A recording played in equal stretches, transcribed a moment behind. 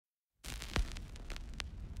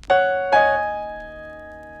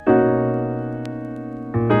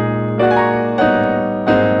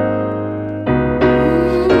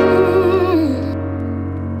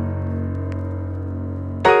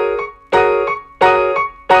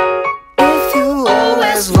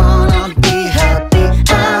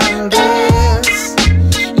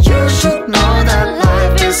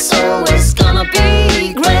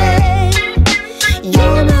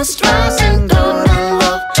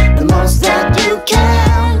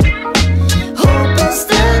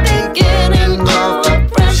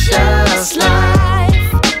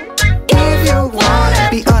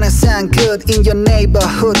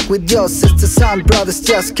With your sisters and brothers,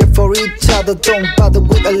 just care for each other. Don't bother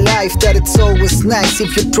with a life that it's always nice.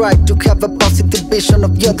 If you try to have a positive vision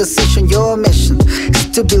of your decision, your mission is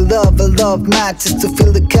to be loved. A love matters to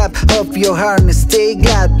fill the cup of your heart and stay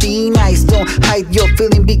glad. Be nice, don't hide your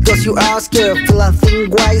feeling because you are scared. Feel and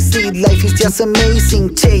think wisely, life is just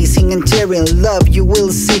amazing. Chasing and sharing love, you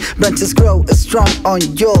will see branches grow strong on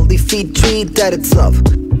your leafy tree. That it's love,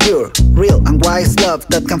 pure, real and wise love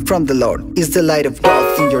that comes from the Lord, is the light of God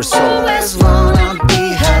in your soul. Always wanna be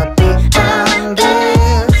happy and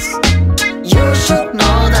this. You should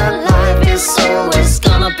know that life is always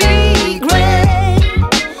gonna be great.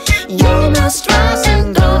 You must trust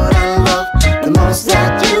in God and love the most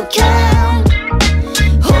that you can.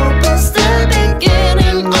 Hope is the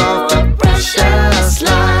beginning of a precious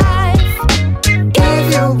life.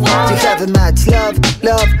 If you want to have a much love,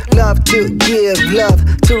 love, love to give, love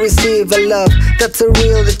to receive a love that's a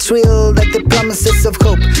real thrill, like the promises of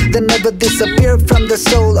hope that never disappear from the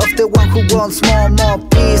soul of the one who wants more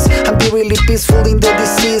peace and be really peaceful in the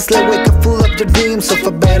disease. Like wake up full of your dreams of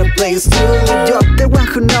a better place to live. You're the one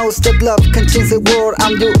who knows that love can change the world,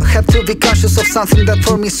 and you have to be conscious of something that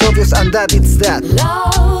for me is obvious, and that it's that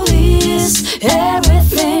love is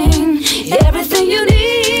everything, everything you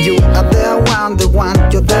need. You are the one,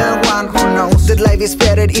 you're the one who knows that life is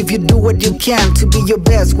better if you do what you can to be your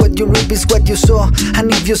best. What you reap is what you sow,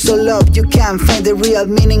 and if you sow love, you can find the real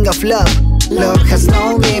meaning of love. Love has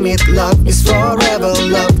no limit, love is forever.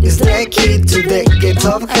 Love is the key to the gates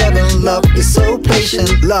of heaven. Love is so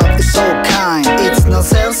patient, love is so kind. It's not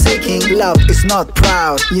self-seeking, love is not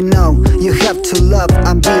proud. You know, you have to love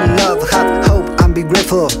and be loved. Have hope and be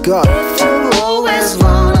grateful of God. If you always want